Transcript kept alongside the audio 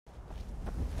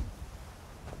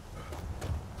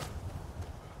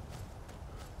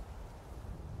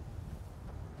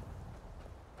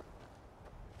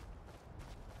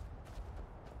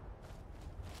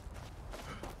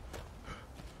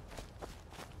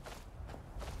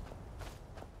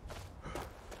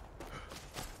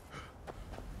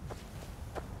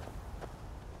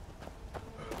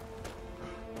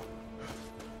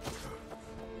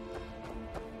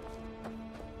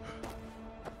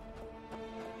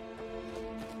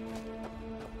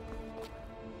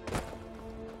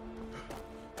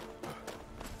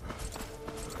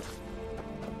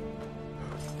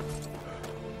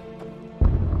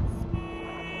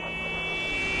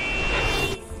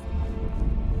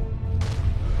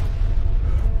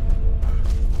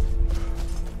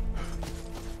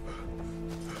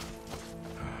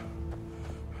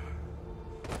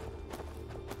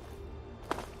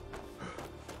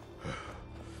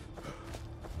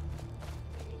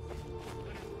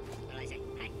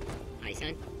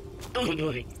son. Oh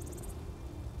boy.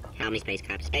 Help me, space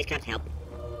cops. Space cops, help.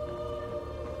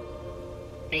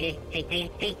 Hey.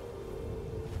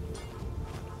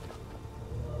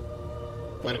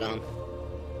 Wanna go home?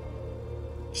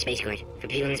 Space court. For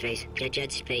people in space.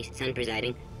 Judge space. Son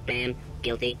presiding. Bam.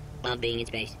 Guilty. Love being in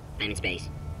space. I'm in space.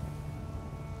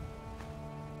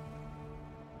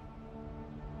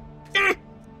 Ah!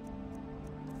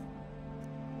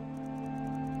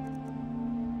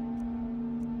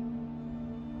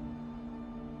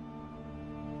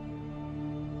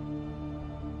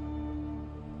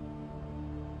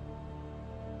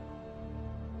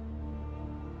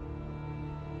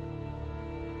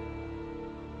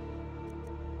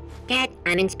 Dad,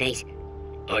 I'm in space.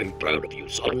 I'm proud of you,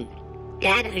 son.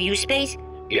 Dad, are you space?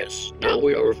 Yes, now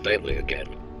we are a family again.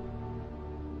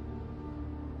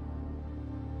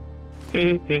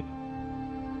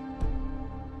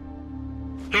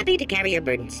 Happy to carry your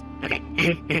burdens. Okay.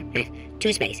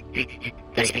 To space. Go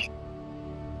to space.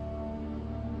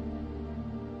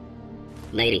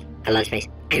 Lady, I love space.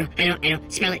 I know.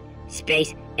 Smell it.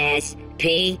 Space.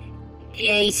 S-P-A-C.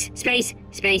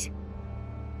 Space.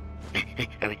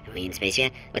 Are we in space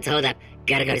yet? What's the hold up?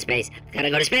 Gotta go to space.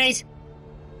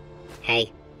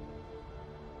 Hey.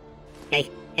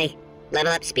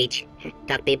 Level up speech.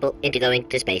 Talk people into going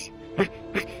to space.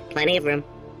 Plenty of room.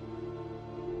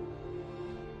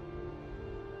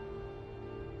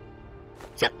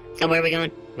 So where are we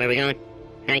going?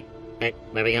 Right? Where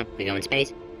are we going? We going to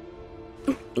space?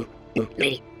 Ooh,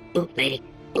 lady.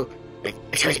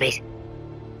 Let's go to space.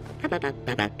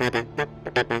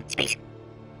 Space.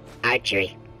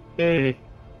 Archery.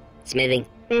 Smithing.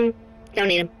 Don't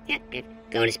need them. Yeah.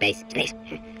 Going to space.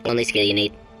 Only skill you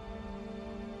need.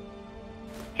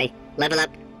 Hey, level up.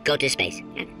 Go to space.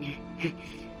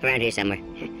 Around here somewhere.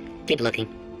 Keep looking.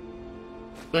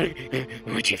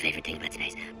 What's your favorite thing about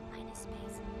space? Minus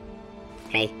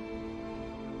space.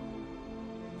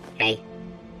 Hey.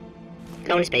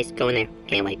 Going to space. Going there.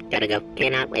 Can't wait. Gotta go.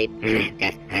 Cannot wait.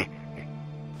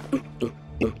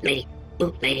 Ooh, lady.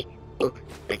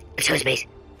 Let's go to space.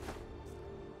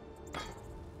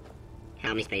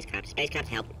 Help me, space cops. Space cops,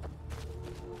 help.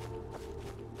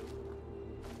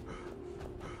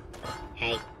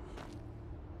 Hey.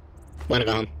 Wanna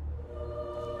go home?